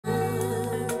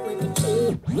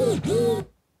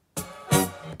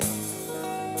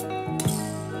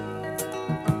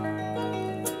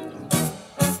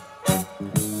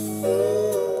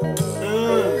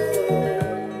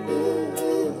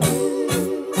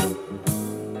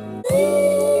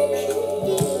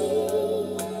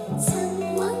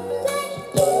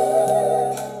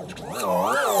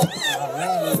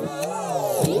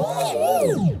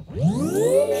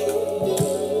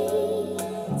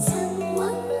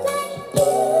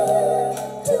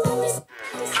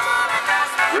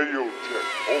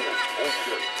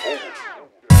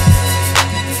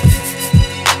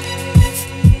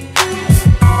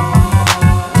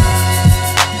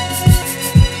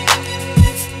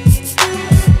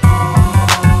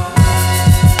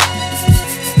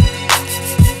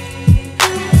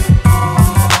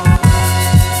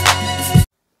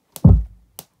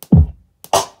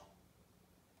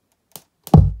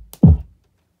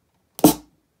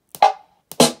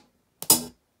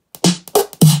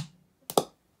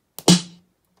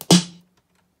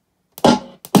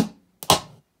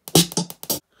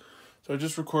So I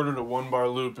just recorded a 1-bar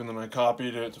loop and then I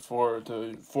copied it to four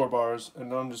bars, and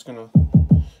now I'm just gonna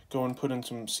go and put in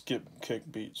some skip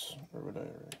kick beats or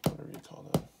whatever you call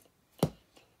that.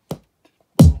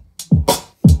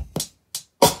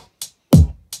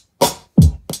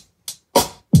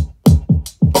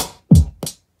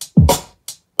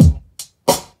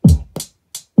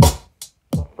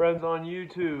 Friends on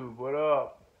YouTube, what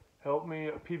up? Help me,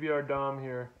 PBR Dom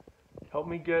here. Help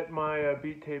me get my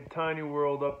beat tape Tiny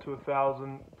World up to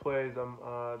 1,000 plays.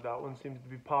 That one seems to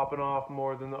be popping off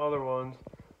more than the other ones,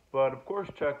 but of course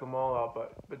check them all out.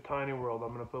 But Tiny World,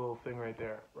 I'm gonna put a little thing right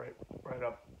there, right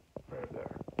up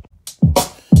there. All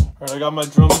right, I got my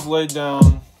drums laid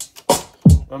down.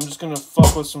 I'm just gonna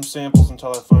fuck with some samples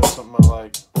until I find something I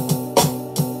like.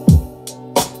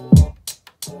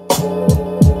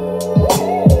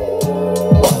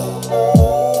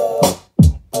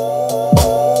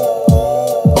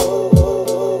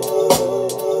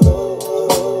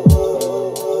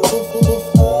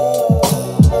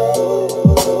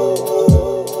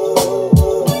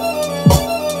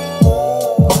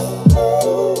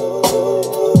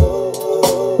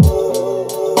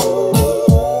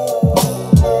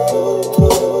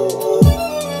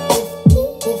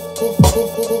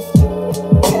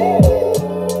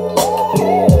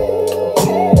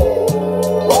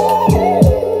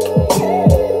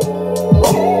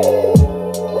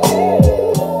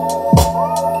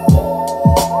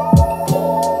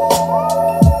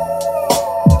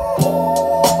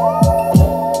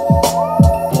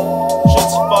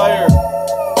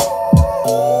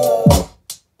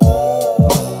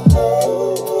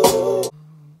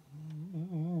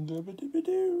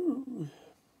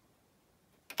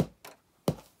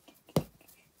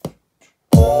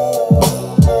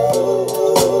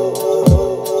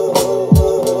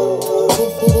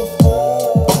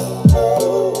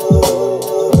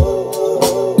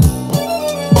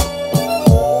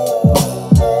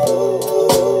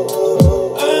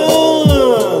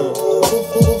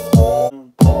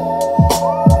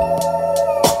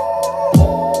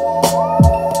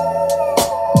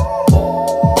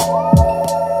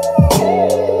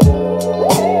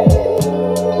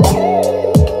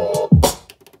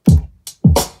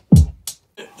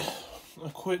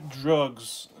 Quit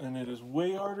drugs, and it is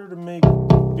way harder to make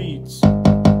beats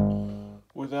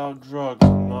without drugs,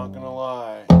 I'm not gonna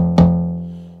lie,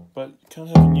 but kind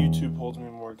of having YouTube holds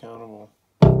me more accountable.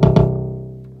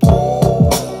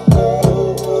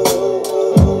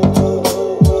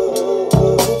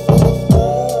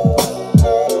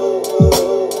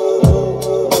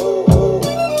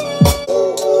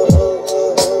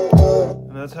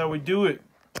 And that's how we do it.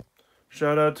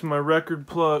 Shout out to my record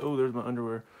plug. Oh, there's my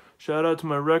underwear. Shout out to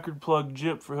my record plug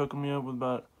Jip for hooking me up with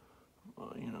about,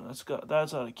 you know,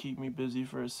 that's how to keep me busy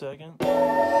for a second.